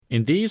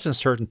In these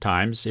uncertain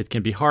times, it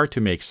can be hard to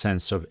make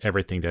sense of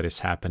everything that is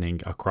happening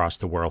across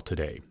the world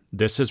today.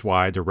 This is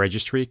why the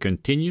Registry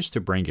continues to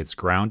bring its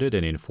grounded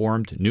and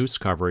informed news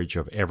coverage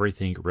of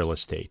everything real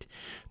estate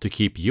to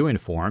keep you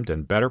informed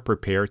and better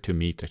prepared to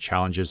meet the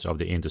challenges of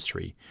the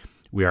industry.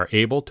 We are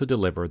able to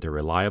deliver the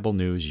reliable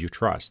news you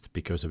trust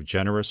because of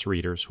generous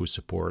readers who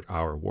support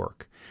our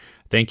work.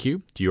 Thank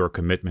you to your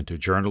commitment to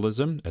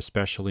journalism,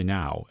 especially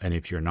now. And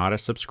if you're not a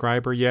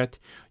subscriber yet,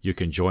 you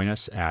can join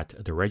us at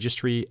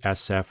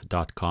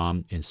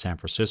theregistrysf.com in San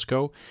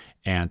Francisco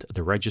and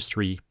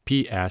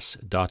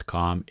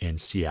theregistryps.com in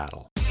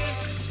Seattle.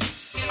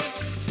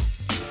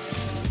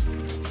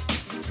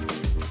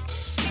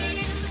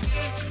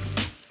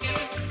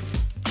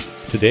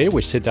 Today,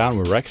 we sit down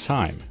with Rex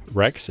Heim.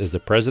 Rex is the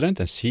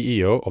president and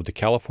CEO of the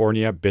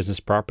California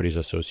Business Properties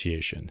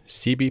Association.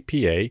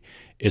 CBPA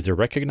is the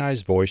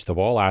recognized voice of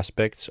all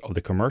aspects of the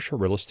commercial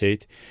real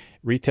estate,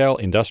 retail,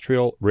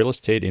 industrial real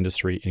estate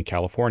industry in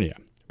California,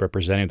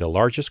 representing the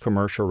largest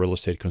commercial real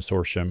estate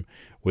consortium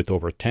with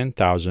over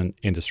 10,000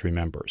 industry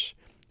members.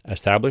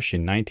 Established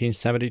in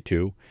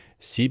 1972,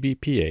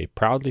 CBPA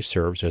proudly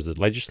serves as the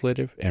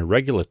legislative and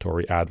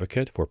regulatory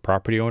advocate for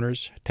property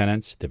owners,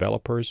 tenants,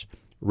 developers,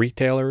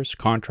 retailers,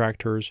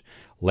 contractors,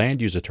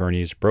 land use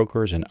attorneys,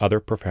 brokers, and other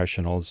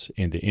professionals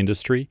in the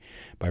industry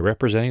by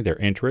representing their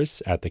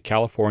interests at the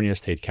California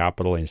State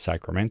Capitol in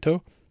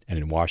Sacramento and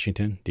in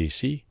Washington,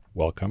 D.C.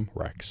 Welcome,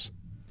 Rex.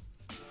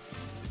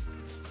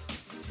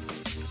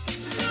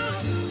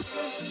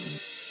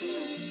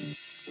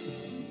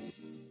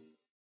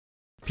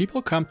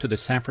 People come to the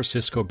San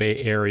Francisco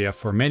Bay Area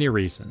for many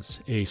reasons: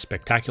 a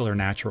spectacular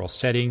natural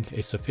setting,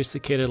 a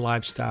sophisticated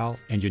lifestyle,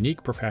 and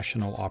unique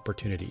professional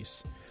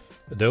opportunities.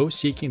 Those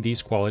seeking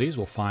these qualities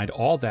will find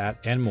all that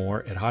and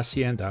more at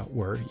Hacienda,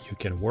 where you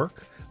can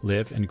work,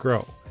 live, and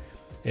grow.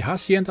 A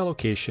Hacienda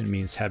location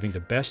means having the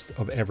best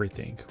of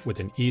everything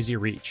with an easy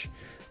reach,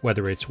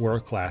 whether it's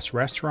world-class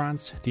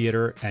restaurants,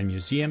 theater, and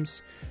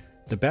museums,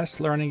 the best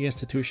learning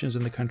institutions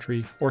in the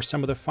country, or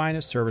some of the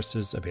finest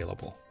services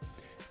available.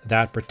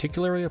 That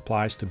particularly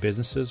applies to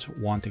businesses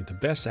wanting the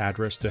best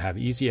address to have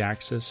easy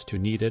access to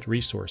needed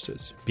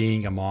resources,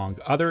 being among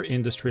other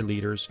industry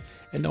leaders,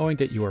 and knowing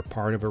that you are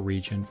part of a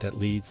region that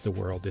leads the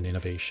world in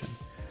innovation.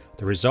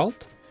 The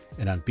result?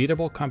 An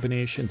unbeatable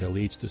combination that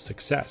leads to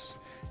success,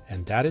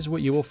 and that is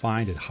what you will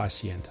find at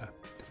Hacienda.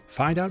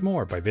 Find out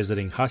more by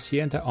visiting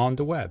Hacienda on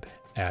the web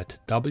at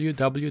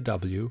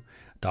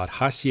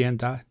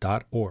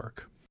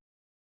www.hacienda.org.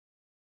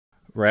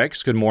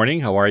 Rex, good morning.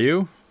 How are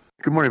you?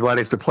 Good morning, Vlad.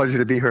 It's a pleasure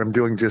to be here. I'm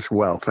doing just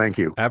well. Thank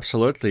you.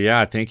 Absolutely.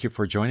 Yeah. Thank you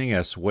for joining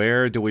us.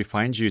 Where do we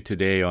find you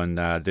today on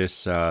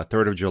this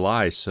 3rd of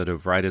July, sort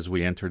of right as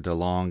we enter the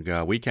long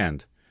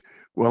weekend?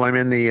 Well, I'm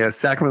in the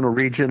Sacramento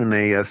region in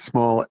a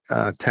small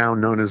town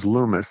known as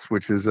Loomis,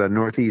 which is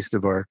northeast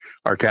of our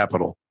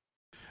capital.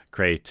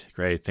 Great.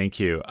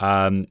 Thank you.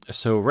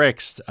 So,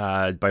 Rex,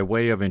 by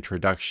way of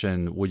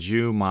introduction, would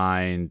you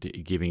mind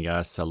giving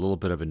us a little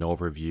bit of an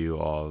overview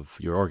of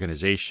your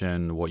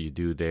organization, what you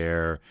do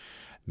there,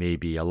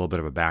 maybe a little bit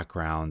of a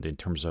background in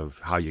terms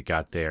of how you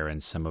got there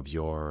and some of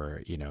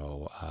your,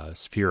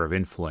 sphere of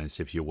influence,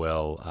 if you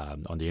will,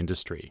 on the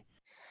industry?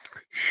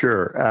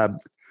 Sure.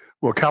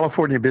 Well,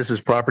 California Business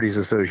Properties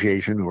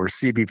Association, or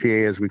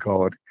CBPA as we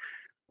call it,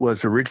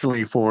 was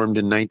originally formed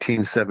in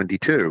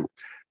 1972.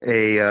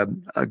 A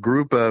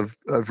group of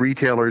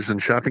retailers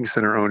and shopping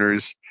center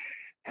owners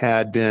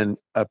had been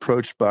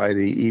approached by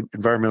the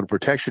Environmental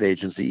Protection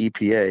Agency,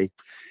 EPA,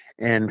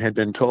 and had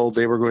been told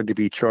they were going to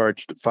be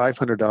charged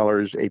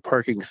 $500 a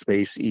parking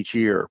space each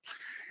year.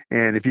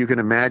 And if you can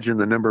imagine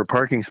the number of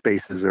parking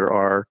spaces there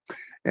are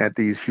at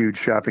these huge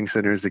shopping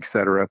centers, et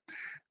cetera,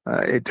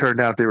 it turned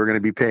out they were going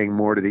to be paying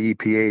more to the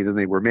EPA than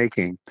they were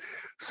making.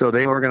 So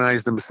they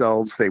organized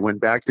themselves. They went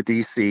back to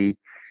D.C.,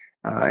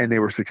 and they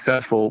were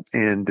successful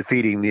in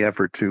defeating the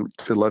effort to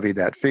levy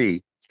that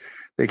fee.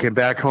 They came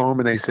back home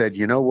and they said,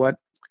 you know what?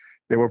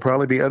 There will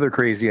probably be other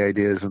crazy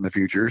ideas in the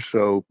future,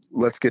 so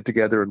let's get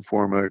together and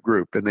form a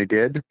group. And they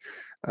did,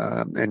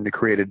 and they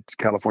created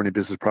California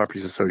Business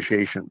Properties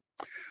Association.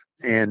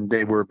 And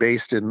they were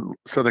based in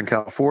Southern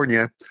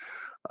California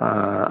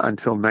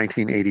until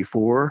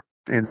 1984,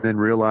 and then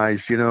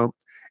realized,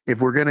 if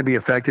we're going to be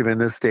effective in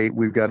this state,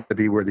 we've got to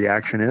be where the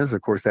action is.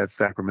 Of course, that's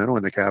Sacramento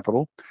in the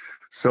capital.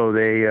 So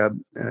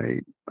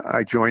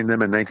I joined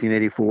them in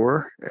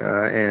 1984,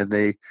 and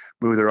they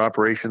moved their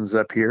operations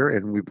up here,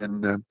 and we've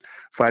been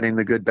fighting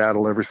the good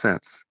battle ever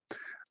since.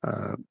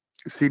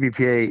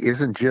 CBPA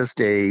isn't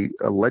just a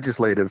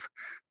legislative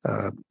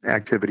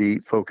activity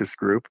focused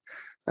group.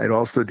 It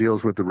also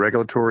deals with the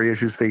regulatory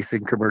issues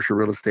facing commercial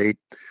real estate,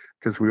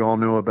 because we all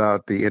know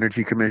about the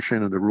Energy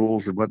Commission and the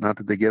rules and whatnot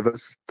that they give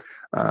us.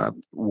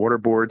 Water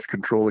boards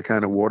control the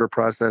kind of water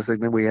processing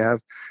that we have.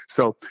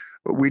 So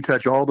we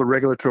touch all the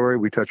regulatory,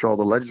 we touch all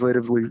the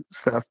legislative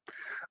stuff.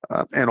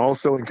 And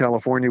also in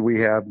California, we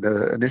have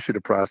the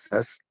initiative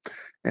process.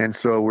 And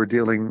so we're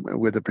dealing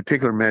with a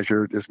particular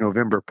measure this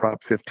November,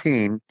 Prop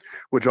 15,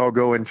 which I'll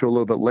go into a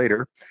little bit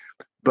later.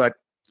 But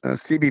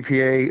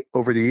CBPA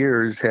over the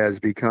years has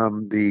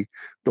become the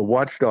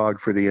watchdog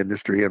for the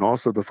industry and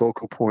also the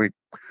focal point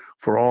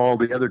for all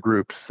the other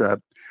groups.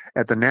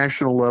 At the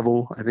national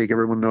level, I think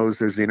everyone knows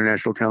there's the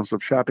International Council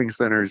of Shopping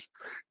Centers,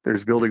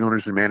 there's Building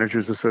Owners and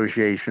Managers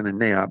Association, and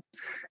NAIOP.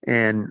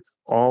 And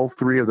all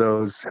three of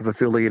those have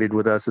affiliated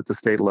with us at the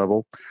state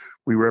level.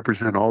 We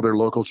represent all their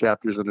local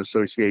chapters and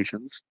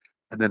associations.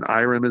 And then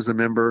IREM is a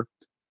member,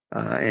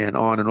 and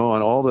on and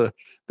on. All the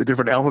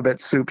different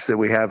alphabet soups that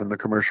we have in the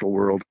commercial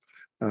world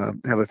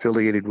have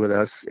affiliated with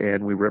us,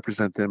 and we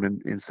represent them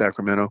in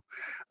Sacramento.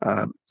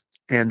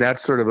 And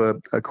that's sort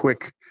of a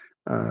quick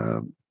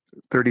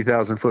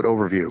 30,000-foot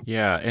overview.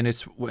 Yeah, and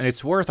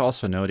it's worth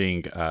also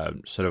noting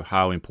sort of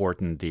how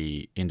important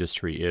the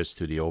industry is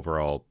to the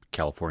overall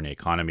California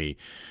economy.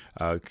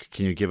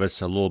 Can you give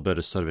us a little bit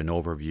of sort of an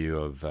overview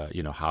of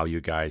how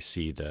you guys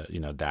see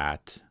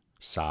that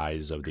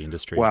size of the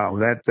industry? Wow,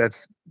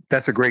 that's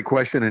a great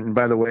question. And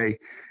by the way,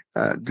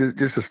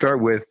 just to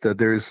start with,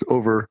 there's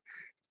over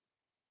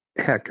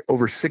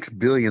 6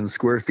 billion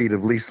square feet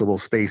of leasable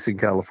space in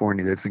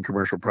California that's in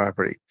commercial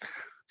property.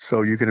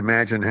 So you can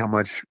imagine how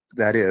much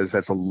that is.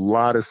 That's a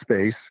lot of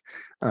space.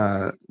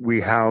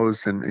 We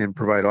house and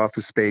provide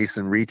office space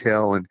and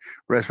retail and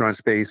restaurant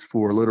space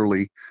for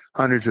literally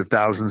hundreds of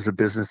thousands of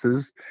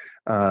businesses.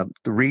 The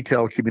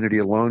retail community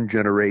alone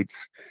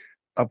generates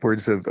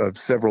upwards of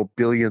several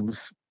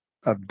billions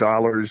of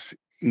dollars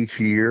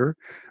each year,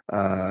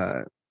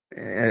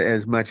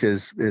 as much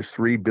as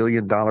 $3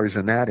 billion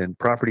in that, and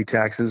property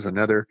taxes,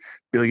 another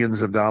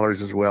billions of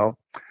dollars as well.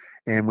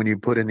 And when you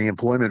put in the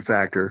employment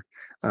factor,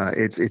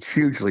 it's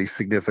hugely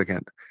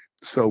significant.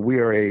 So we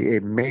are a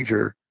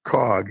major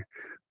cog,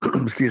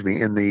 excuse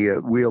me, in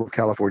the wheel of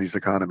California's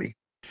economy.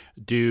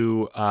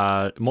 Do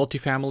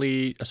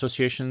multifamily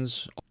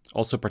associations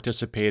also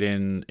participate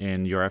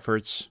in your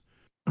efforts?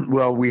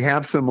 Well, we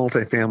have some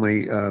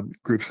multifamily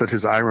groups such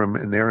as IREM,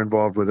 and they're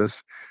involved with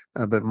us.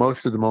 But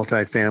most of the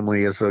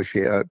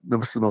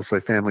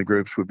multifamily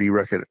groups would be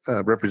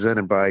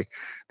represented by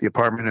the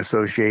apartment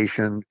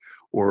association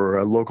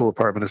or local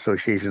apartment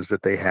associations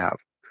that they have.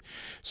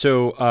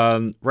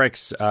 So,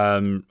 Rex,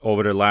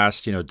 over the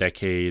last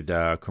decade,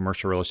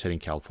 commercial real estate in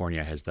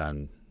California has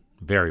done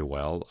very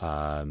well.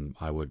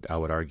 I would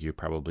argue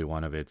probably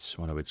one of its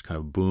kind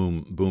of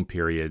boom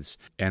periods.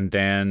 And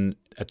then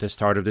at the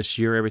start of this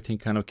year, everything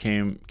kind of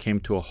came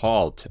to a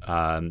halt.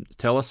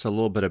 Tell us a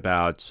little bit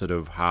about sort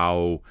of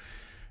how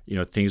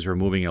things were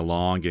moving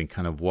along and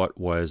kind of what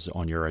was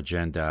on your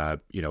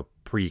agenda,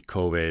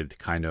 pre-COVID,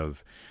 kind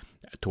of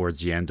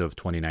towards the end of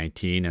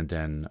 2019, and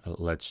then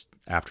let's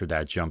after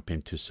that jump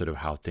into sort of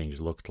how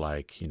things looked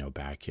like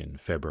back in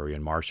February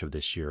and March of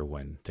this year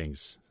when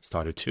things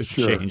started to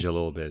change a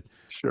little bit.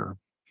 Sure.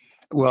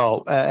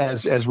 Well,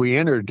 as we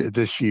entered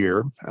this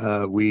year,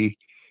 we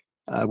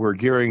were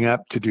gearing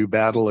up to do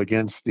battle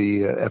against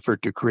the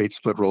effort to create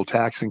split roll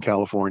tax in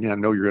California. I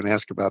know you're going to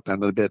ask about that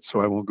in a bit,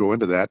 so I won't go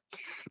into that.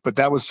 But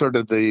that was sort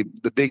of the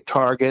big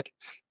target.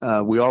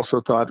 We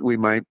also thought we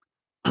might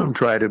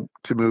try to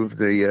move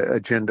the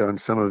agenda on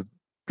some of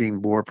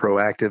being more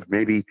proactive,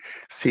 maybe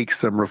seek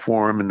some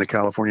reform in the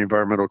California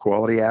Environmental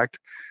Quality Act.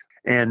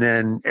 And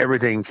then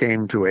everything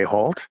came to a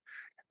halt,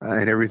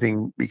 and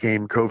everything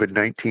became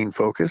COVID-19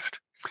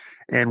 focused.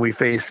 And we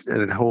faced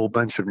a whole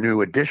bunch of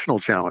new additional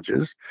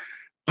challenges.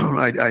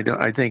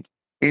 I think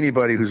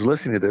anybody who's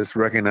listening to this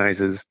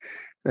recognizes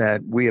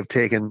that we have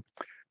taken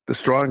the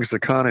strongest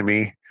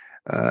economy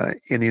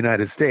in the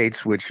United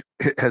States, which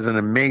has an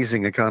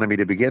amazing economy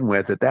to begin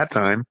with at that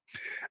time,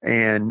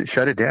 and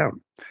shut it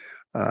down.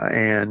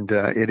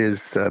 It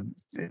is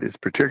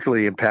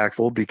particularly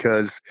impactful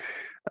because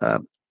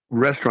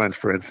restaurants,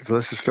 for instance,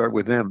 let's just start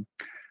with them.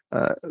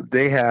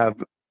 They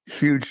have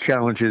huge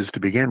challenges to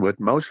begin with.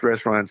 Most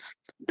restaurants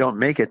don't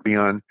make it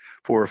beyond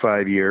 4 or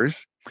 5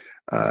 years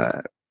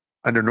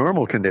under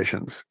normal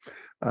conditions.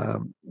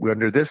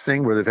 Under this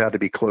thing where they've had to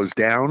be closed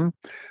down,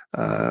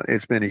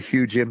 it's been a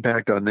huge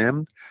impact on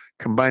them.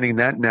 Combining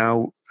that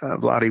now,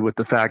 Vladi, with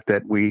the fact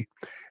that we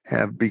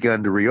have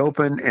begun to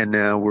reopen, and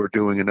now we're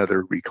doing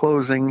another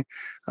reclosing.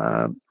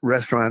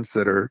 Restaurants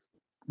that are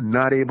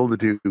not able to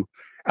do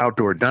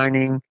outdoor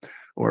dining,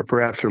 or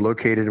perhaps are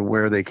located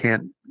where they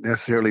can't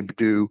necessarily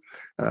do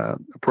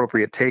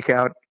appropriate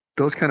takeout.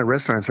 Those kind of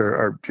restaurants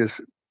are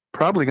just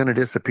probably going to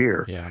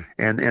disappear. Yeah.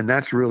 And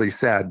that's really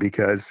sad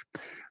because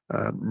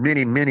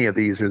many of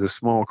these are the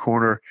small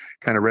corner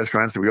kind of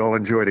restaurants that we all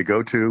enjoy to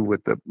go to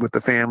with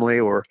the family,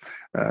 or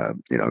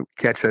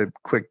catch a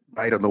quick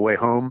bite on the way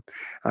home,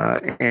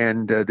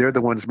 and they're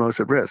the ones most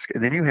at risk.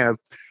 And then you have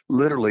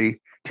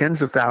literally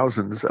tens of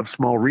thousands of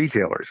small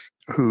retailers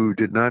who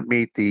did not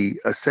meet the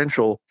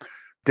essential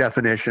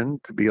definition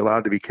to be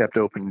allowed to be kept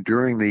open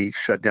during the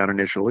shutdown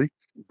initially.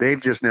 They've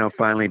just now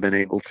finally been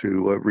able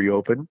to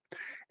reopen,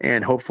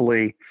 and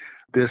hopefully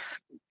this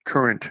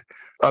current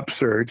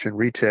upsurge and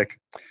retic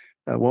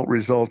won't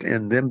result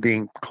in them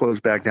being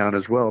closed back down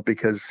as well,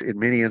 because in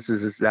many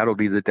instances that'll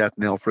be the death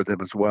knell for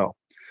them as well.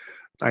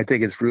 I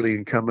think it's really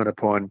incumbent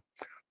upon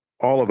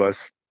all of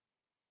us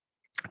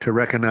to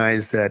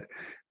recognize that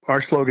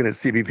Our slogan at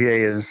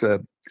CBPA is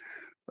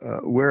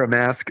wear a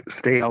mask,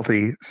 stay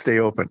healthy, stay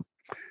open.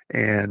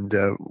 And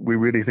we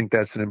really think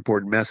that's an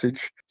important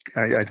message.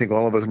 I think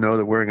all of us know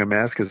that wearing a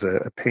mask is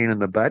a pain in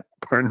the butt,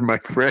 pardon my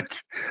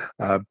French.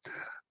 Uh,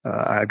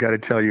 I've got to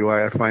tell you,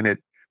 I find it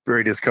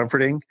very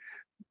discomforting.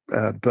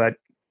 But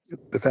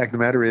the fact of the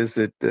matter is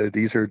that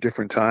these are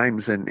different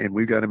times, and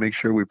we've got to make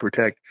sure we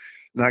protect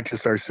not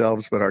just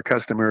ourselves, but our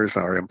customers,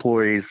 our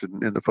employees,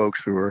 and the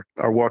folks who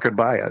are walking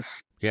by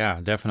us.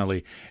 Yeah,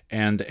 definitely.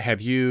 And have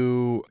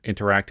you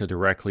interacted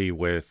directly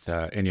with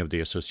any of the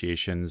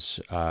associations,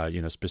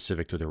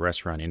 specific to the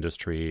restaurant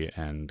industry,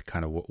 and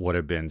kind of what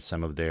have been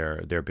some of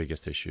their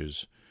biggest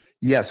issues?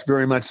 Yes,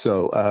 very much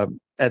so.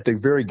 At the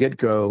very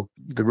get-go,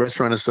 the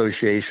Restaurant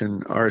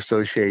Association, our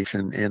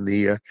association, and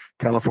the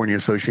California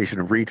Association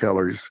of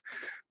Retailers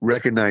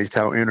recognized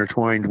how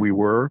intertwined we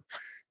were,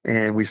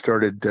 and we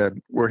started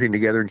working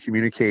together and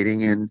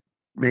communicating and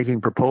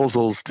making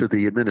proposals to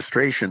the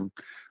administration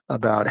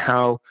about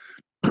how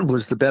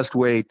was the best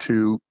way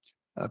to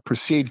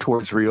proceed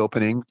towards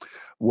reopening,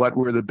 what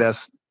were the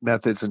best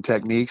methods and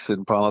techniques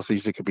and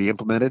policies that could be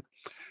implemented.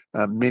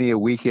 Many a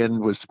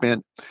weekend was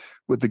spent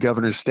with the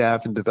governor's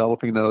staff in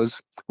developing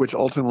those, which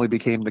ultimately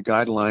became the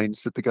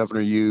guidelines that the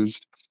governor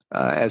used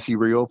as he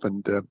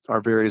reopened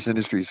our various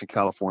industries in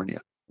California.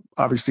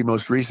 Obviously,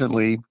 most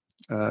recently,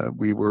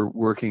 we were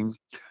working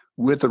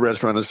with the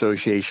Restaurant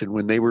Association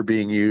when they were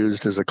being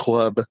used as a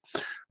club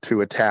to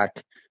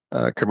attack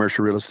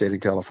commercial real estate in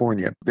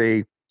California.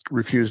 They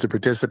refused to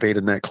participate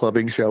in that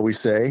clubbing, shall we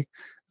say,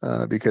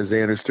 because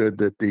they understood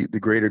that the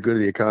greater good of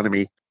the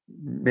economy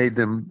made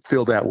them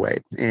feel that way.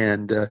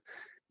 And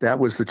that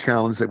was the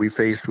challenge that we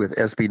faced with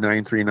SB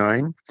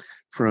 939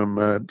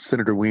 from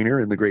Senator Wiener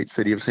in the great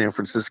city of San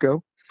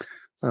Francisco,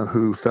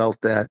 who felt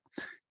that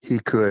he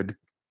could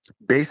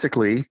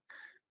basically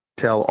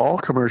tell all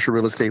commercial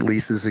real estate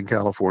leases in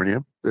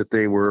California that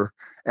they were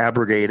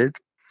abrogated,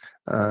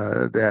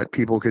 that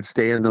people could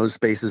stay in those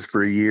spaces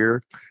for a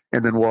year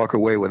and then walk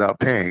away without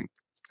paying.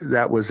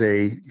 That was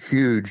a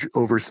huge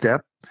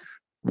overstep,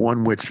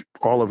 one which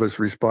all of us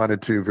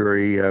responded to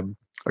very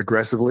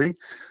aggressively.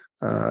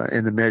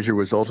 And the measure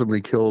was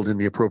ultimately killed in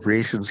the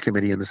Appropriations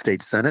Committee in the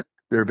state Senate.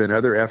 There have been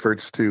other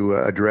efforts to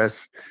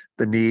address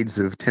the needs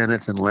of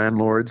tenants and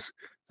landlords.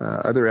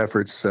 Other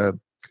efforts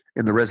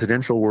in the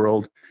residential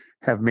world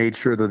have made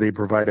sure that they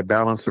provide a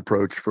balanced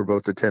approach for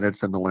both the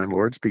tenants and the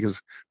landlords,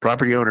 because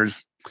property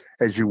owners,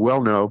 as you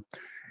well know,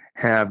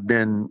 have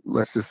been,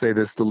 let's just say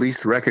this, the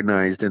least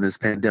recognized in this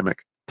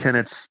pandemic.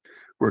 Tenants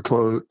were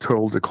told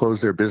to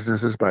close their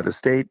businesses by the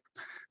state.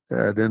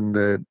 Then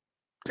the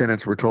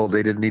tenants were told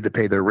they didn't need to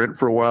pay their rent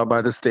for a while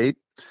by the state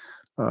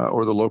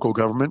or the local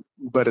government.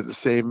 But at the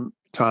same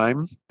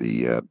time,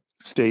 the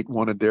state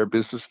wanted their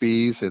business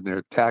fees and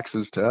their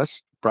taxes to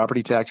us.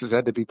 Property taxes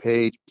had to be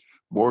paid.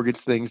 Mortgage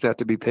things had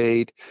to be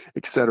paid,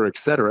 et cetera, et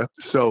cetera.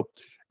 So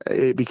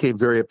it became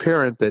very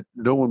apparent that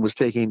no one was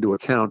taking into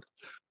account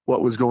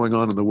what was going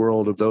on in the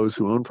world of those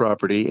who own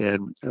property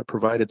and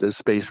provided this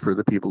space for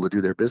the people to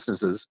do their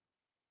businesses.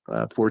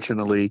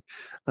 Fortunately,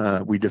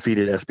 we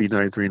defeated SB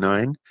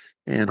 939,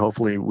 and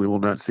hopefully we will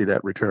not see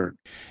that return.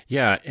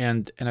 Yeah,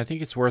 and I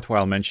think it's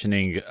worthwhile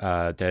mentioning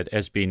that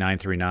SB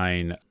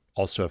 939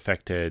 also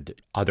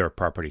affected other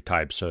property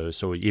types.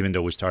 So even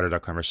though we started our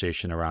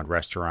conversation around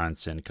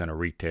restaurants and kind of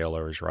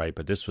retailers, right?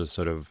 But this was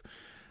sort of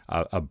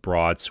a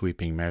broad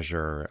sweeping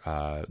measure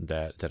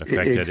that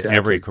affected Exactly.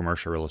 every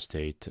commercial real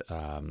estate.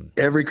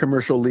 Every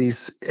commercial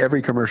lease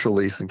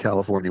in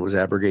California was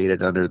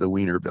abrogated under the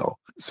Wiener Bill.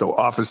 So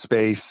office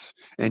space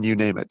and you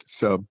name it.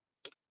 So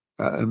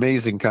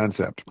amazing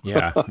concept.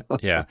 Yeah.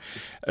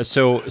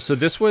 So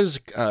this was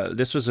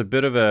a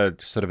bit of a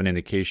sort of an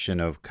indication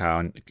of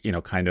some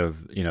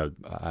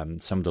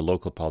of the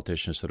local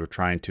politicians sort of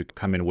trying to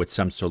come in with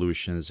some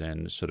solutions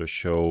and sort of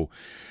show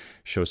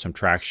some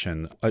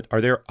traction.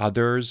 Are there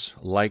others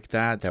like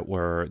that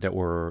were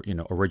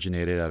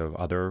originated out of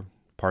other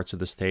parts of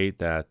the state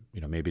that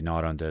maybe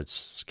not on the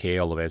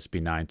scale of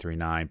SB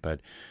 939,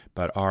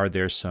 but are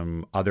there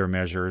some other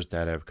measures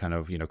that have kind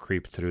of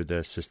creeped through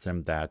the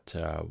system that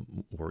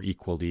were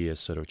equally as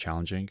sort of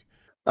challenging?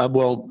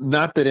 Well,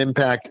 not that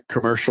impact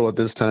commercial at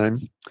this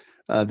time.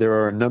 There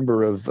are a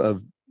number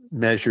of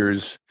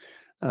measures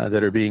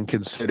that are being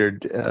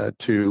considered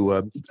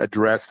to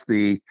address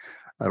the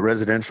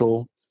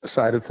residential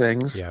side of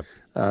things.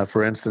 Yeah.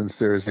 For instance,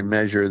 there's a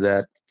measure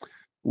that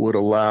would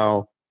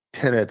allow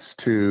tenants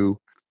to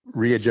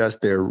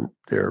readjust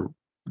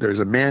there's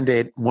a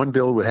mandate. One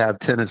bill would have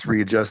tenants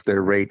readjust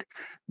their rate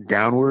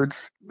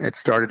downwards. It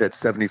started at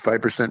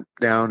 75%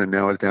 down and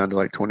now it's down to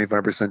like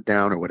 25%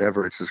 down or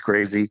whatever. It's just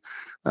crazy.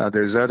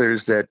 There's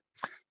others that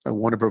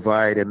want to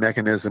provide a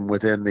mechanism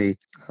within the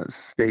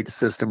state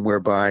system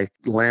whereby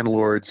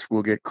landlords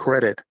will get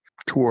credit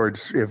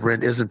towards if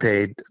rent isn't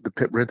paid.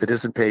 The rent that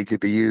isn't paid could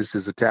be used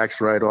as a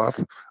tax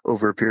write-off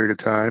over a period of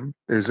time.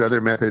 There's other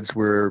bills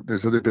where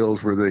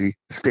the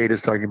state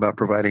is talking about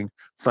providing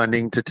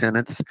funding to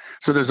tenants.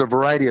 So there's a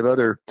variety of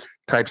other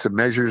types of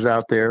measures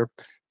out there.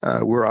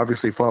 We're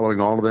obviously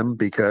following all of them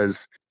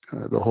because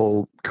the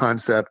whole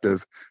concept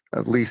of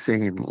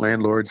leasing and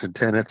landlords and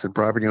tenants and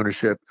property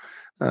ownership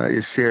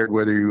is shared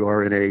whether you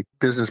are in a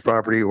business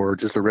property or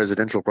just a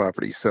residential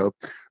property. So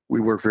we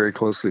work very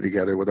closely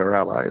together with our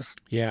allies.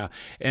 Yeah,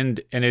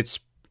 and it's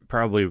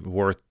probably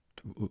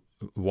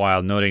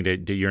worthwhile noting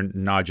that you're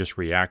not just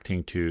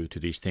reacting to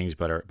these things,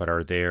 but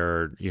are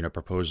there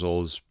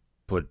proposals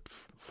put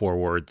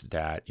forward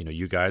that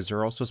you guys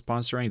are also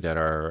sponsoring that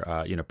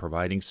are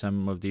providing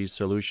some of these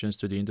solutions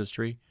to the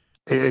industry?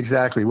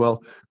 Exactly.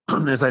 Well,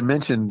 as I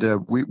mentioned,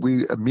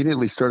 we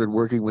immediately started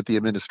working with the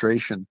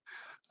administration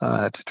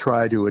to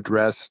try to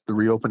address the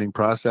reopening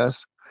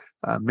process.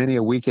 Many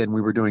a weekend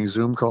we were doing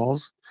Zoom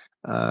calls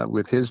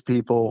with his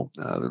people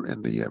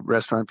and the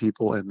restaurant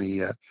people and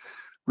the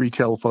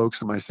retail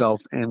folks and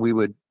myself, and we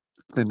would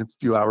spend a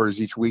few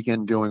hours each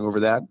weekend going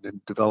over that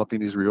and developing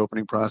these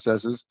reopening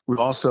processes. We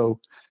also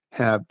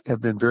have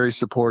been very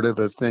supportive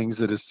of things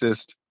that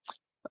assist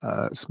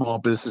small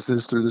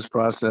businesses through this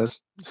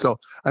process. So,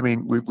 I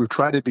mean, we've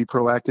tried to be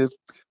proactive.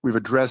 We've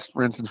addressed,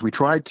 for instance, we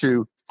tried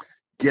to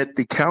get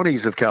the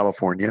counties of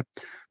California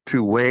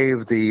to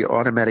waive the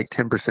automatic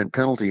 10%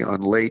 penalty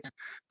on late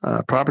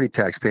property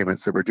tax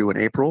payments that were due in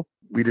April.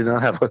 We did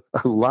not have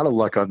a lot of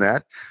luck on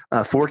that.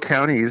 4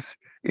 counties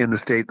in the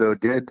state, though,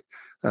 did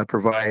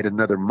provide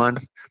another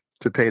month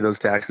to pay those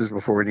taxes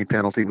before any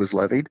penalty was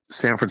levied.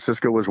 San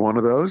Francisco was one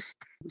of those.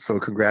 So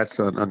congrats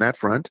on that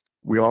front.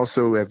 We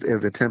also have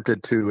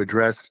attempted to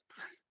address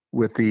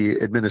with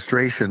the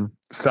administration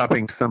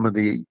stopping some of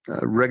the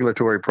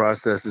regulatory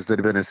processes that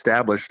have been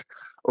established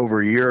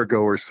over a year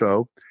ago or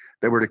so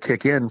that were to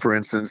kick in, for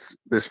instance,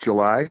 this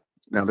July.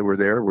 Now that we're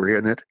there, we're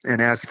in it,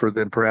 and asked for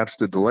them perhaps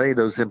to delay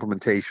those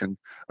implementation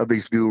of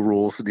these new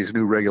rules and these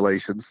new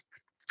regulations,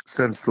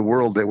 since the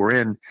world that we're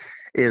in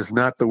is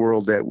not the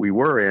world that we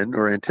were in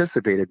or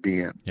anticipated being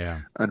in. Yeah.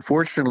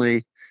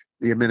 Unfortunately,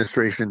 the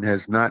administration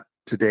has not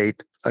to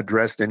date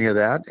addressed any of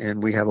that,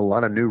 and we have a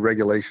lot of new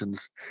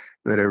regulations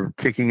that are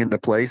kicking into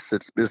place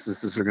that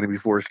businesses are going to be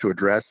forced to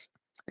address,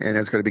 and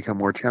it's going to become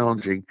more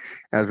challenging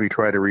as we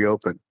try to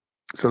reopen.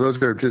 So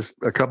those are just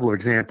a couple of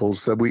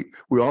examples.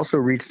 We also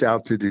reached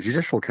out to the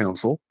Judicial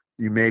Council.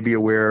 You may be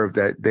aware of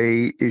that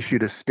they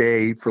issued a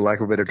stay, for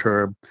lack of a better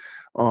term,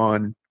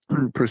 on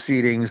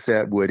proceedings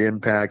that would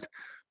impact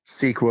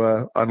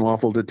CEQA,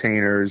 unlawful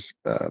detainers,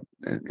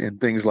 and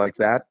things like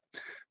that.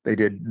 They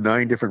did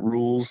 9 different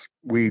rules.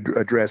 We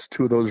addressed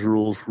 2 of those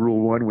rules.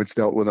 Rule 1, which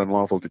dealt with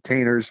unlawful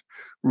detainers.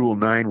 Rule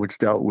 9, which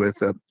dealt with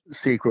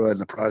CEQA and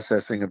the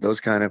processing of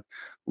those kind of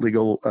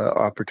legal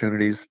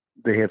opportunities.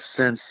 They have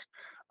since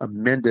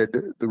amended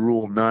the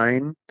Rule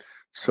 9,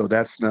 so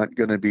that's not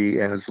going to be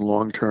as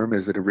long-term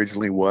as it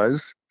originally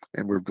was,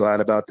 and we're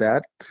glad about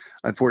that.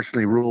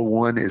 Unfortunately, Rule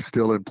 1 is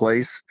still in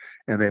place,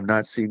 and they have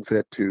not seen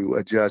fit to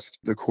adjust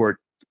the court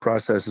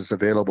processes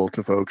available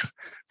to folks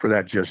for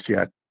that just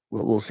yet.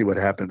 We'll see what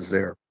happens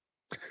there.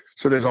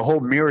 So there's a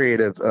whole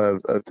myriad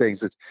of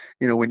things that,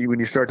 when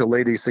you start to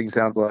lay these things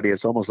down, Claudia,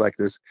 it's almost like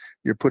this,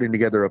 you're putting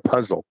together a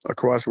puzzle, a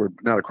crossword,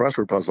 not a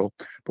crossword puzzle,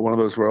 but one of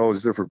those where all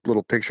these different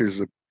little pictures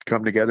that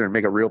come together and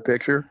make a real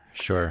picture.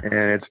 Sure. And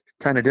it's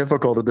kind of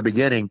difficult at the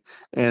beginning.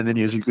 And then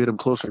as you get them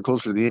closer and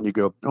closer to the end, you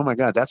go, oh my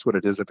God, that's what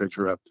it is a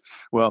picture of.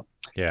 Well,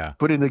 yeah,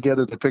 putting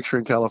together the picture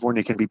in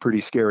California can be pretty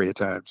scary at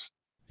times.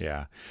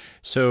 Yeah.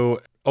 So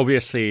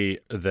obviously,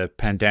 the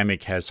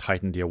pandemic has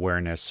heightened the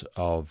awareness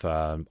of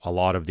a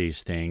lot of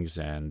these things,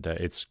 and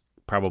it's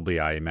probably,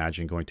 I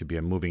imagine, going to be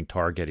a moving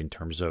target in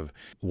terms of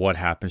what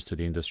happens to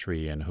the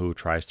industry and who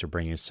tries to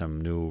bring in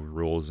some new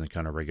rules and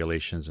kind of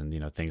regulations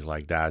and things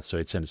like that. So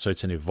it's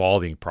an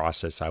evolving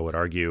process, I would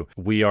argue.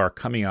 We are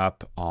coming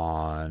up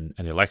on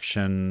an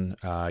election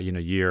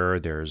year.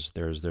 There's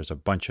a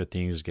bunch of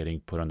things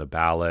getting put on the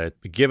ballot.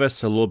 Give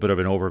us a little bit of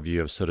an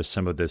overview of sort of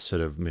some of this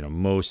sort of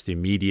most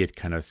immediate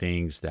kind of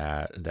things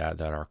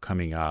that are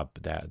coming up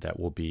that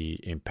will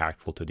be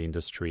impactful to the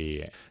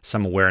industry.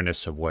 Some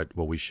awareness of what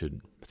we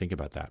should think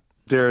about that.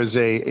 There's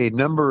a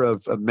number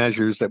of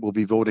measures that we'll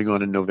be voting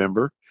on in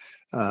November.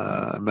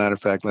 Matter of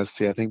fact, let's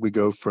see, I think we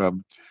go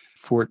from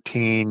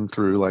 14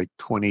 through like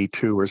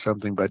 22 or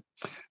something, but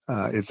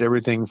it's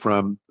everything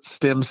from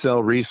stem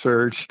cell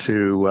research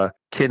to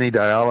kidney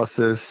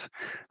dialysis.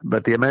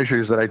 But the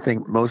measures that I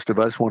think most of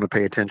us want to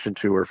pay attention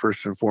to are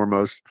first and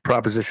foremost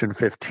Proposition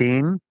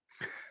 15,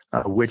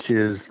 which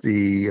is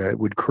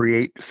would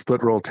create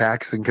split roll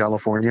tax in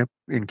California.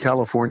 In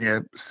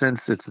California,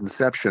 since its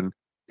inception,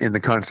 in the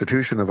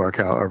Constitution of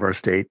our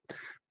state,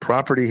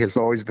 property has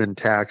always been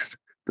taxed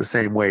the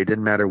same way. It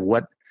didn't matter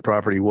what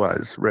property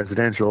was,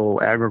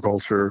 residential,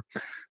 agriculture,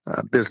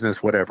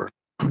 business, whatever.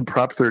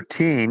 Prop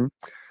 13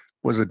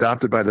 was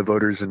adopted by the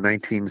voters in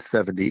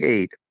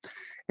 1978,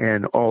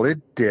 and all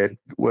it did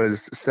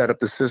was set up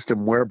the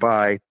system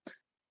whereby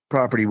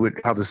how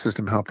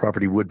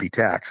property would be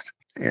taxed.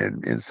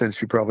 And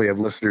since you probably have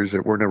listeners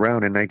that weren't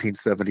around in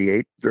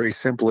 1978, very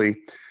simply,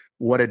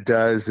 what it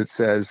does, it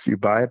says you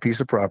buy a piece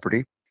of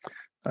property.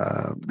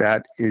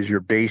 That is your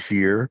base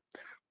year.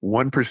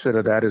 1%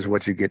 of that is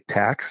what you get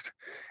taxed,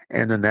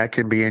 and then that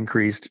can be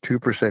increased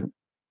 2%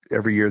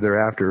 every year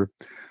thereafter,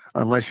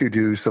 unless you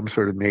do some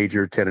sort of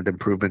major tenant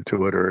improvement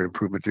to it or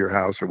improvement to your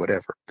house or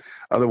whatever.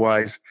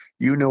 Otherwise,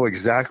 you know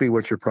exactly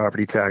what your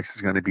property tax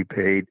is going to be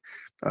paid,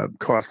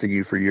 costing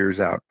you for years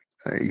out.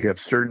 You have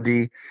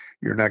certainty.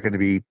 You're not going to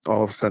be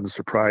all of a sudden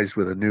surprised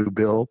with a new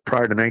bill.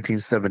 Prior to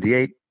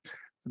 1978,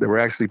 there were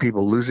actually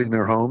people losing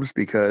their homes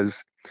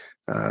because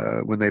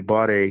when they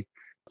bought I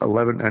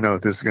know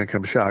this is going to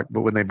come shock,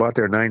 but when they bought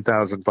their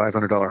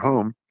 $9,500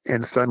 home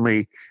and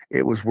suddenly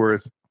it was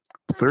worth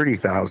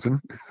 $30,000,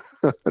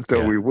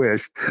 until we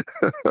wish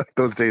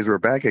those days were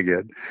back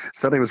again.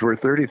 Suddenly it was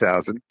worth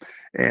 $30,000,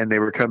 and they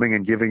were coming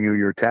and giving you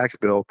your tax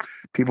bill.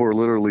 People were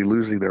literally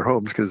losing their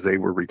homes because they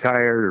were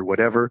retired or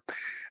whatever.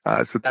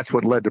 So that's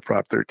what led to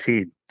Prop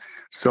 13.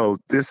 So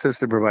this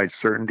system provides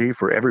certainty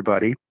for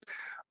everybody.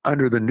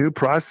 Under the new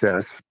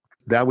process,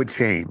 that would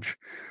change.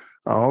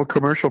 All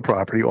commercial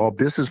property, all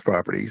business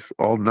properties,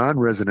 all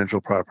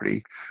non-residential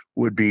property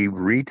would be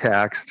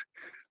reassessed,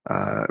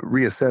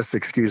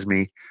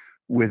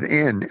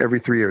 within every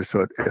 3 years.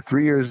 So at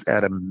 3 years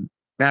at a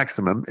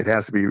maximum, it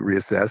has to be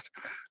reassessed,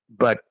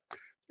 but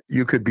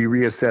you could be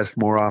reassessed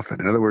more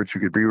often. In other words,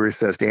 you could be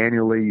reassessed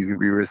annually, you could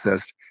be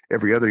reassessed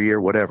every other year,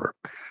 whatever,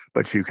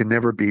 but you can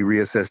never be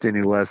reassessed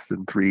any less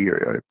than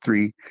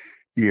 3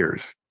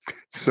 years.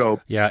 So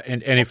yeah,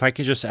 and if I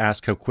can just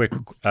ask a quick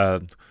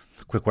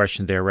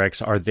question there,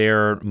 Rex, are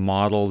there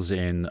models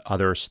in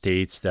other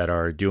states that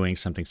are doing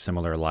something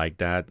similar like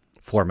that,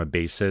 form a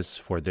basis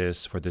for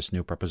this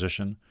new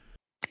proposition?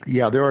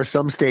 Yeah, there are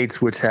some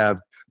states which have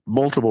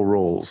multiple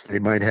roles. They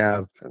might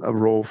have a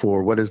role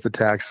for what is the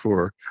tax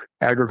for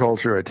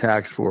agriculture, a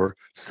tax for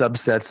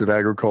subsets of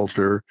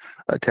agriculture,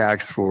 a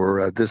tax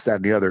for this, that,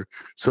 and the other.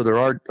 So there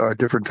are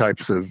different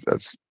types of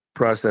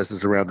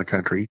processes around the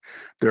country.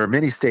 There are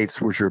many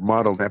states which are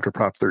modeled after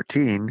Prop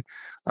 13,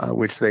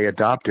 which they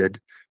adopted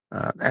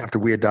after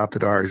we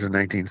adopted ours in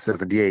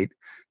 1978.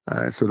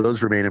 So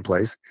those remain in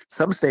place.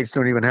 Some states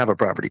don't even have a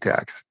property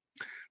tax.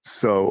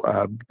 So,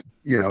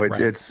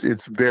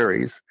 it's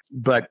varies.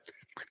 But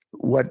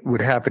what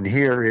would happen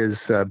here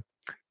is,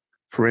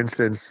 for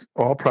instance,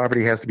 all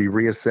property has to be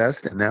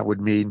reassessed, and that would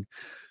mean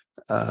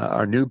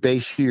our new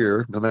base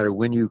year, no matter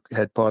when you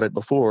had bought it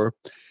before,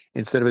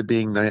 instead of it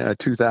being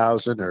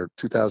 2000 or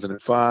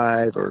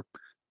 2005 or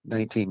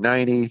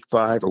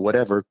 1995 or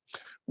whatever,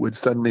 would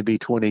suddenly be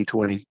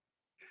 2020,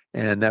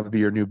 and that would be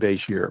your new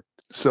base year.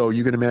 So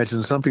you can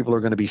imagine some people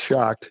are going to be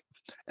shocked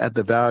at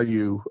the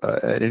value,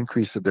 an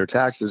increase of their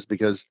taxes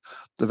because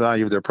the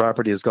value of their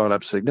property has gone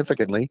up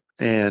significantly,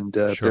 and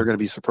they're going to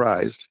be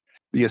surprised.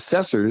 The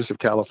assessors of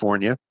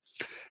California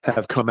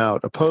have come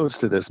out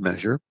opposed to this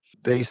measure.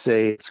 They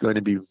say it's going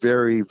to be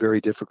very,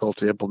 very difficult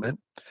to implement.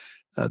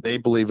 They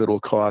believe it will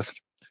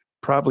cost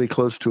probably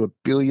close to $1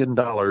 billion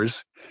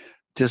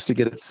just to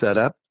get it set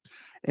up,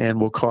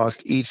 and will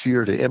cost each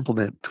year to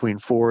implement between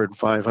 $400 and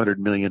 $500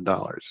 million.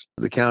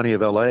 The county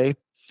of LA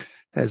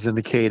has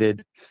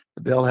indicated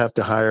they'll have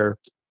to hire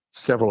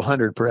several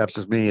hundred, perhaps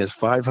as many as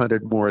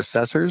 500 more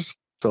assessors.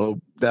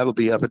 So that'll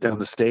be up and down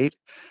the state.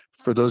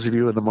 For those of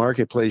you in the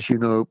marketplace,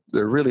 there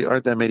really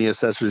aren't that many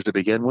assessors to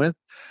begin with.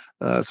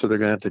 So they're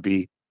going to have to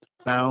be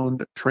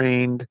found,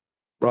 trained,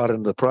 brought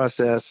into the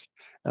process,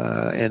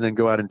 and then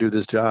go out and do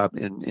this job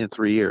in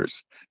 3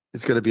 years.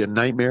 It's going to be a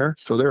nightmare,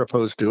 so they're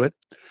opposed to it.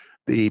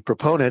 The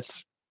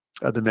proponents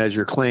of the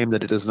measure claim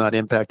that it does not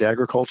impact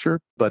agriculture,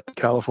 but the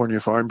California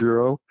Farm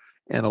Bureau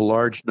and a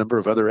large number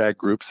of other ag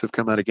groups have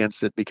come out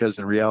against it because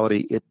in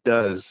reality, it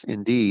does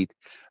indeed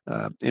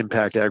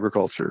impact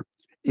agriculture.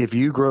 If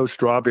you grow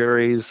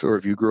strawberries or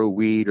if you grow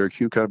wheat or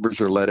cucumbers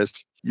or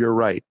lettuce, you're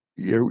right.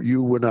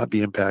 You would not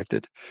be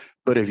impacted.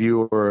 But if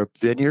you are a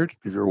vineyard,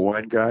 if you're a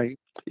wine guy,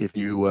 if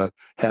you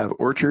have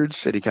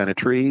orchards, any kind of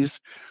trees,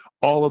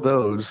 all of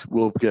those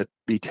will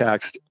be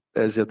taxed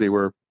as if they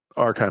were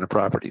our kind of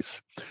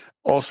properties.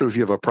 Also, if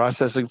you have a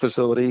processing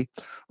facility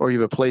or you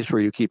have a place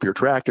where you keep your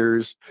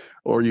tractors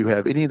or you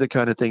have any of the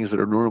kind of things that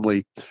are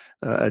normally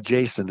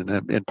adjacent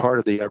and part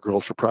of the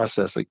agricultural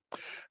processing,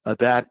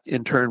 that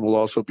in turn will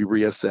also be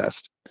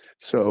reassessed.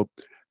 So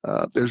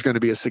there's going to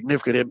be a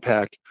significant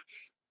impact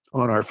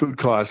on our food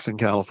costs in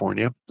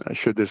California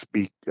should this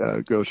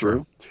go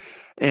through.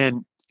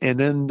 And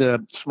then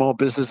the small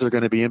businesses are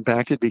going to be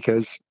impacted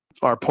because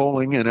our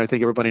polling, and I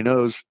think everybody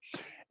knows,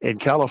 in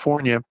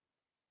California,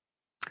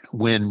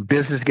 when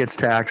business gets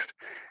taxed,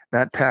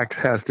 that tax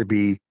has to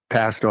be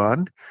passed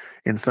on.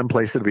 In some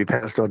places, it'll be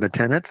passed on to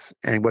tenants.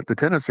 And what the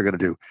tenants are going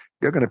to do,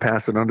 they're going to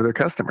pass it on to their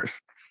customers.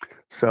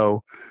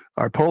 So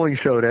our polling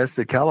showed us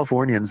that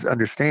Californians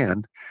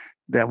understand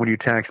that when you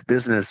tax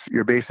business,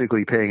 you're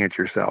basically paying it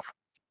yourself.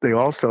 They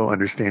also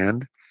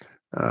understand,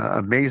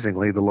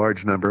 amazingly, the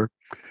large number,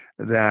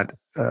 that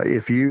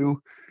if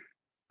you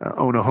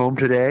own a home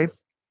today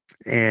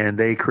and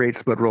they create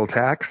split roll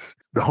tax,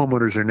 the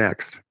homeowners are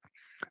next.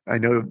 I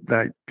know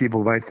that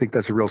people might think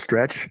that's a real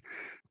stretch,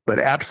 but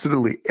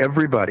absolutely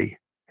everybody,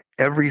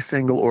 every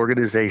single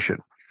organization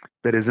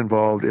that is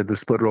involved in the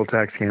split roll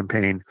tax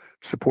campaign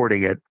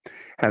supporting it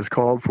has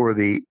called for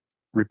the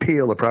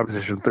repeal of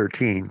Proposition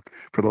 13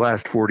 for the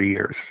last 40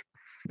 years.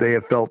 They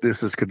have felt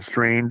this is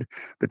constrained.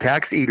 The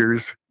tax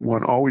eaters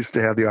want always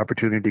to have the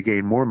opportunity to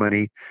gain more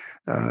money,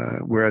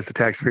 whereas the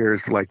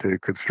taxpayers like to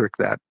constrict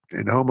that.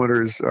 And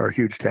homeowners are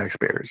huge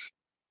taxpayers.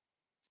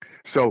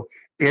 So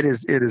it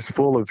is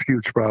full of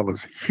huge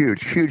problems.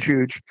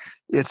 Huge.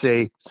 It's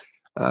a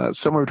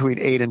somewhere between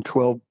 $8 and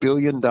 $12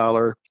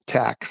 billion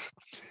tax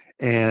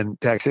and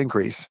tax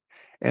increase.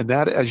 And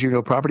that, as you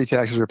know, property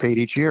taxes are paid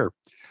each year.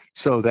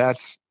 So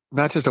that's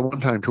not just a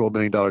one-time $12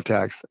 million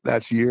tax.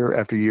 That's year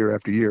after year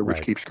after year,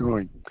 which keeps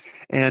growing.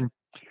 And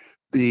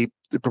the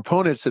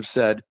proponents have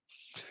said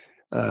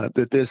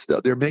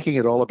that they're making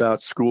it all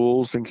about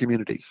schools and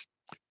communities.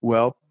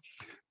 Well,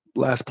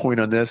 last point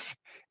on this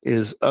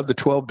is of the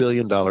 $12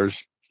 billion,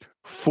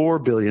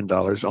 $4 billion,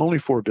 only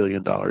 $4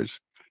 billion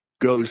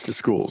goes to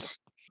schools.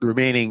 The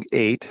remaining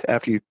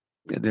 $8,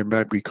 and there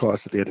might be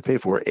costs that they have to pay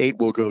for, $8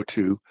 will go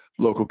to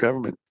local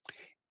government.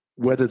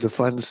 Whether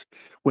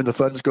when the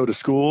funds go to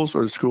schools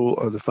or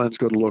the funds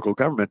go to local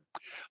government,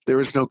 there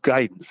is no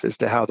guidance as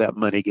to how that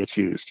money gets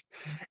used.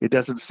 It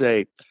doesn't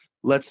say,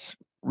 let's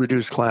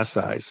reduce class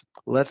size,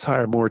 let's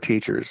hire more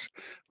teachers,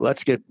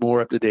 let's get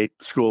more up-to-date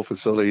school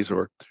facilities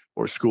or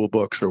school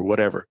books or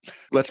whatever.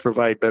 Let's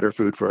provide better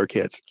food for our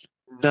kids.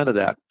 None of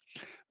that.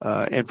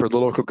 And for the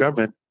local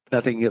government,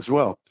 nothing as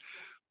well.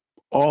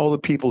 All the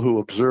people who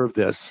observe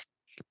this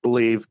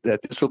believe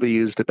that this will be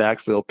used to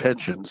backfill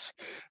pensions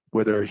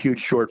where there are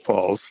huge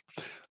shortfalls.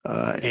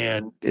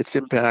 And its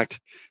impact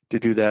to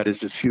do that is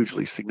just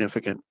hugely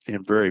significant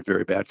and very,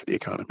 very bad for the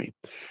economy.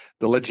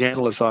 The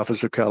Legionellis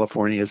Office of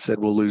California has said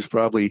we'll lose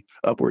probably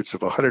upwards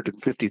of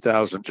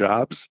 150,000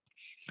 jobs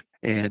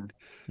and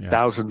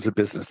thousands of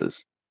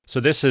businesses. So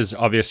this is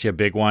obviously a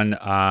big one.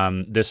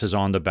 This is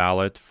on the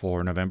ballot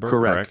for November,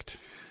 correct?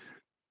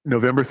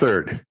 November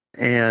 3rd.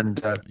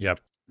 And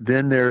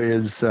then there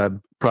is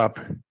Prop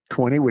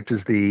 20, which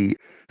is the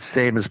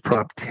same as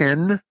Prop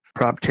 10.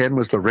 Prop 10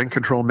 was the rent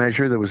control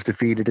measure that was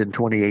defeated in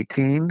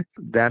 2018.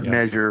 That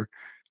measure,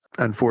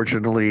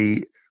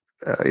 unfortunately,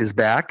 is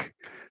back.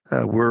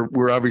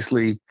 We're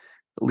obviously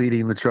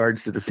leading the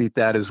charge to defeat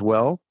that as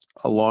well,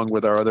 along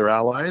with our other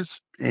allies.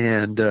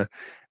 And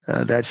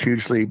that's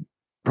hugely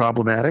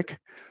problematic.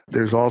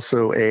 There's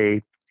also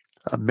a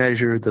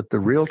measure that the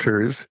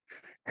realtors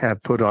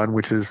have put on,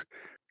 which is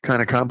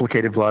kind of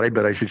complicated, Vlade,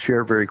 but I should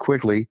share it very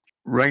quickly.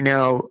 Right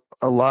now,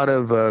 a lot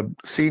of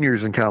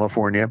seniors in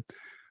California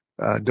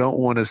don't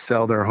want to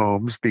sell their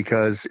homes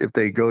because if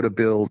they go to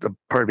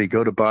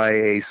buy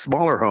a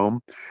smaller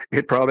home,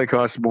 it probably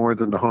costs more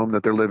than the home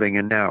that they're living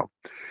in now.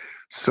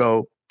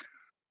 So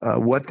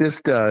what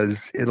this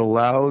does, it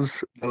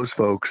allows those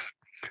folks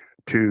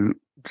to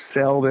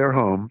sell their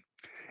home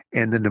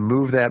and then to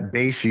move that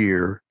base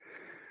year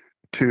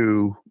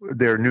to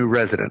their new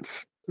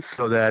residence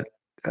so that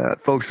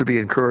folks would be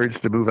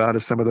encouraged to move out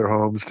of some of their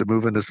homes, to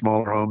move into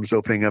smaller homes,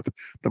 opening up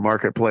the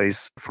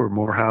marketplace for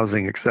more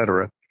housing, et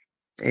cetera.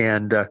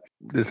 And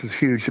this is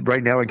huge.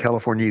 Right now in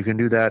California, you can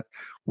do that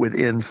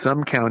within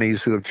some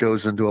counties who have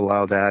chosen to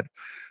allow that,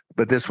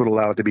 but this would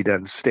allow it to be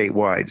done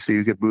statewide. So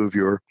you could move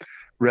your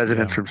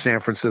residents from San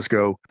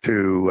Francisco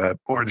to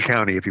Orange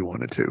County if you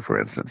wanted to, for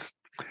instance.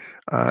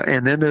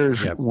 And then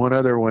there's one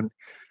other one,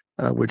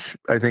 which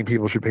I think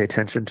people should pay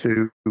attention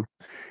to,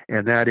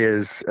 and that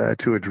is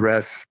to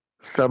address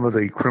some of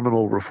the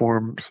criminal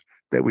reforms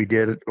that we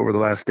did over the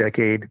last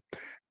decade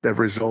that have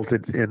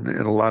resulted in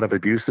a lot of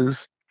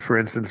abuses. For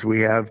instance,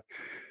 we have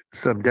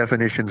some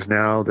definitions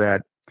now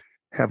that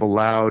have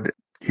allowed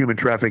human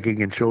trafficking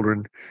in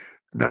children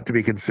not to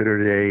be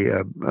considered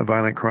a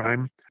violent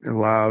crime,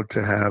 allowed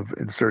to have,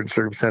 in certain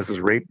circumstances,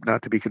 rape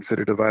not to be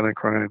considered a violent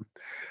crime,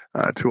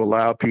 to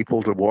allow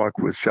people to walk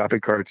with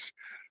shopping carts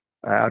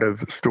out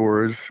of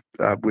stores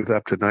with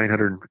up to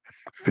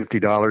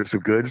 $950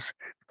 of goods.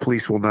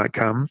 Police will not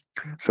come,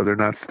 so they're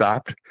not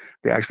stopped.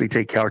 They actually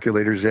take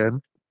calculators in,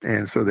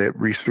 and so that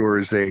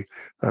restores a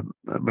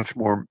much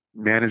more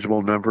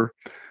manageable number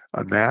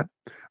on that.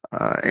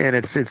 And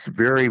it's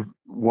very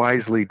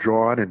wisely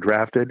drawn and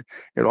drafted.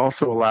 It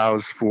also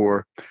allows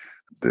for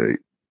the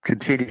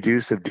continued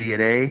use of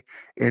DNA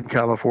in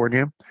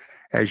California.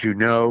 As you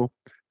know,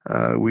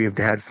 we have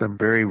had some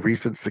very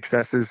recent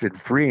successes in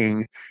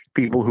freeing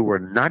people who were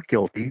not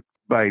guilty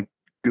by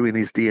doing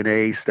these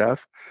DNA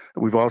stuff.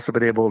 We've also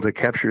been able to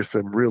capture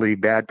some really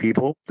bad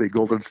people. The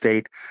Golden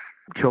State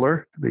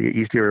Killer, the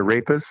East Area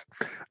Rapist,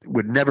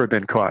 would never have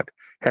been caught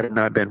had it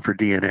not been for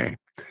DNA.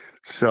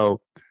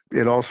 So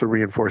it also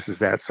reinforces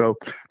that. So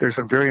there's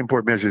some very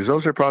important measures.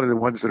 Those are probably the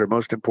ones that are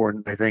most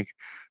important, I think,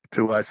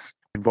 to us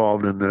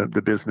involved in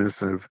the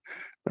business of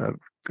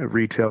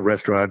retail,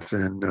 restaurants,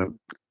 and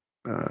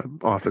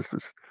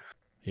offices.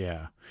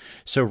 Yeah.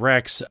 So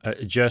Rex,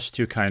 just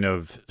to kind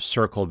of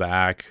circle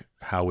back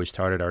how we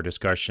started our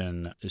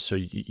discussion, so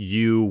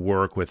you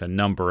work with a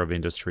number of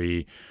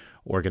industry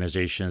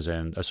organizations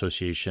and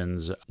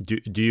associations. Do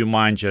you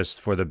mind,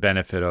 just for the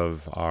benefit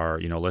of our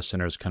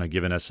listeners, kind of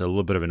giving us a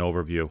little bit of an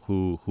overview of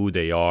who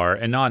they are,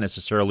 and not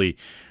necessarily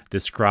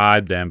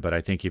describe them, but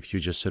I think if you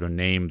just sort of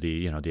name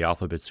the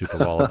alphabet soup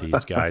of all of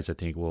these guys, I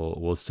think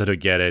we'll sort of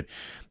get it.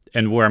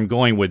 And where I'm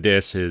going with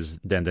this is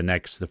then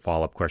the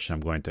follow-up question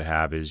I'm going to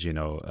have is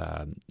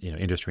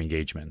industry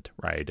engagement,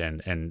 right?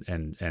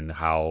 And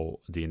how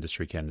the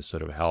industry can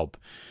sort of help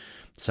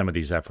some of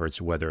these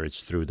efforts, whether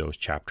it's through those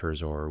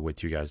chapters or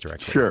with you guys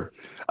directly. Sure.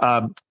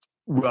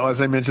 Well,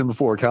 as I mentioned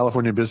before,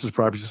 California Business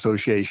Properties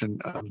Association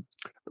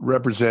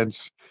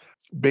represents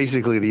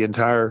basically the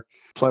entire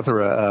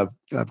plethora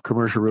of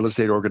commercial real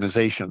estate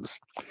organizations.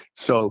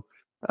 So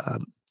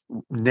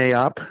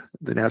NAIOP,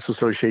 the National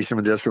Association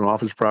of Industrial and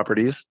Office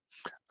Properties,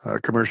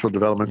 Commercial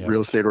Development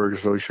Real Estate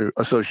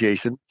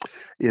Association,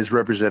 is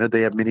represented.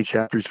 They have many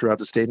chapters throughout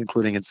the state,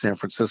 including in San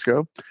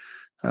Francisco,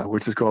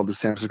 which is called the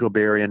San Francisco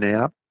Bay Area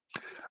NAIOP.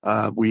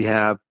 We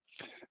have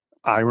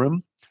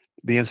IREM,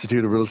 the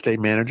Institute of Real Estate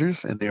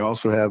Managers, and they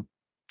also have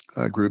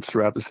groups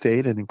throughout the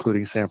state, and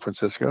including San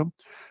Francisco.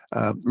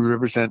 We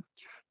represent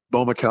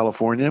BOMA,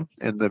 California,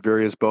 and the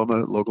various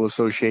BOMA local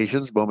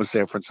associations. BOMA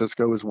San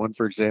Francisco is one,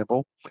 for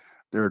example.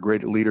 They're a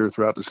great leader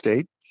throughout the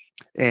state.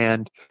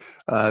 And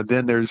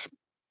then there's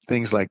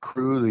things like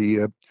CREW,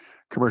 the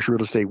Commercial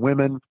Real Estate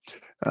Women.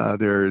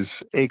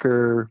 There's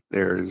ACRE.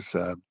 There's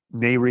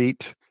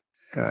NAREIT,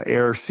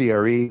 AIR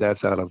CRE,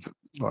 that's out of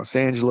Los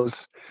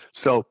Angeles.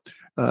 So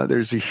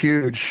there's a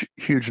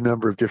huge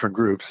number of different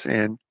groups,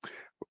 and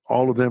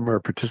all of them are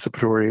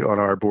participatory on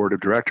our board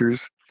of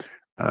directors.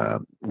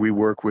 We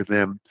work with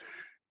them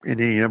in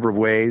any number of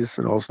ways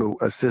and also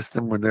assist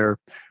them when they're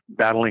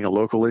battling a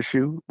local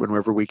issue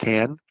whenever we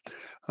can.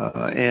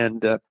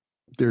 And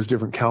there's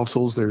different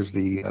councils. There's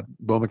the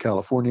BOMA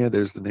California,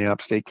 there's the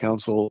NAIOP State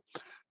Council,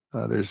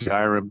 there's the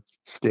IREM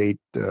State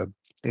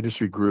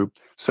Industry Group.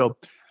 So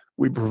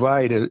we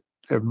provide, as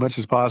much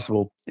as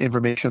possible,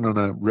 information on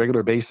a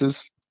regular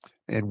basis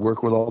and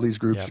work with all these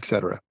groups, et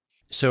cetera.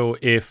 So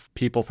if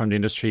people from the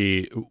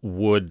industry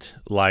would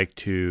like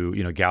to,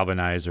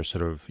 galvanize or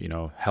sort of,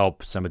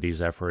 help some of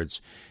these efforts,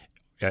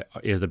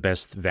 is the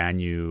best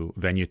venue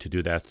to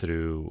do that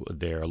through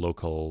their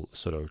local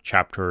sort of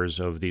chapters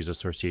of these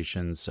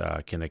associations?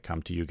 Can they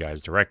come to you guys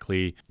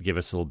directly? Give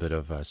us a little bit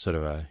of a sort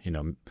of a,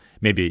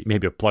 maybe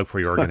a plug for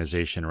your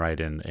organization, right?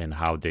 And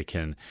how they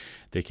can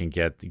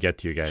get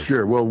to you guys.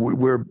 Sure. Well,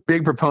 we're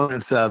big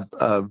proponents of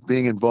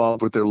being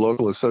involved with their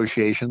local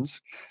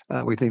associations.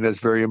 We think that's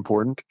very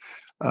important.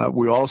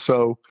 We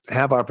also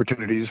have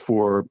opportunities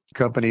for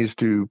companies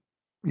to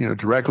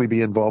directly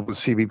be involved with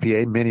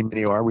CBPA.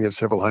 Many are. We have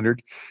several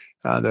hundred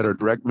that are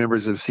direct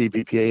members of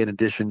CBPA, in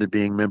addition to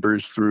being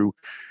members through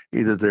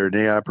either their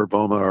NAIOP or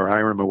BOMA or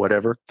IREM or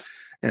whatever.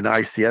 And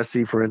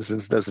ICSC, for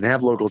instance, doesn't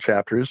have local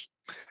chapters,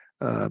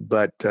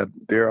 but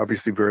they're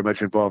obviously very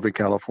much involved in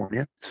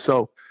California.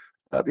 So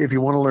if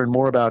you want to learn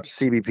more about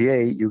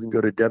CBPA, you can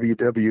go to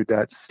www.cbpa.com.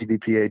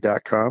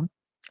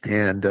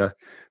 And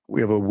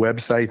we have a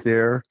website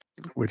there,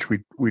 which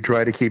we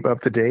try to keep up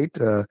to date.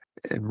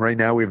 And right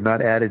now we have not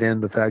added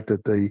in the fact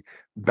that the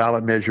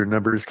ballot measure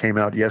numbers came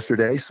out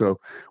yesterday. So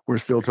we're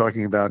still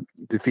talking about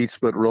defeat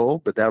split roll,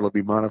 but that will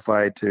be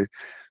modified to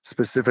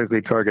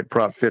specifically target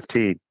Prop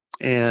 15.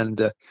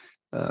 And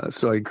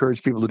so I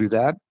encourage people to do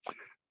that.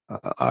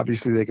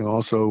 Obviously, they can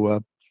also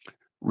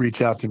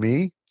reach out to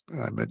me.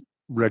 I'm at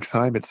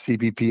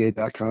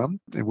rexheim@cbpa.com,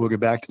 and we'll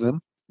get back to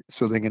them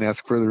so they can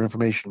ask further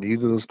information to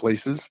either of those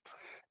places.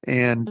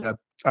 And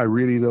I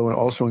really, though,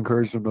 also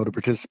encourage them, though, to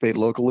participate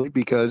locally,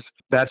 because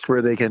that's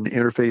where they can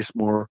interface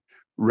more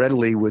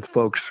readily with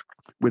folks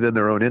within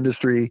their own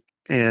industry,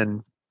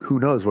 and who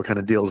knows what kind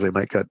of deals they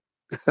might cut.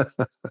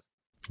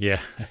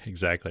 Yeah,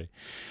 exactly.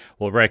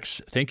 Well,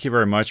 Rex, thank you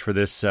very much for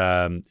this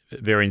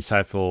very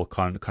insightful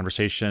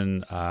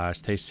conversation.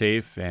 Stay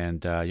safe,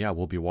 and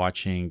we'll be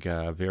watching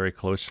very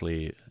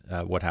closely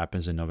what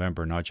happens in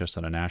November, not just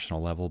on a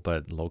national level,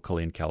 but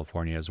locally in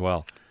California as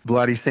well.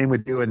 Vladi, same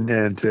with you,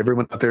 and to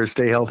everyone out there,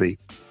 stay healthy.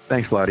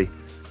 Thanks, Vladi.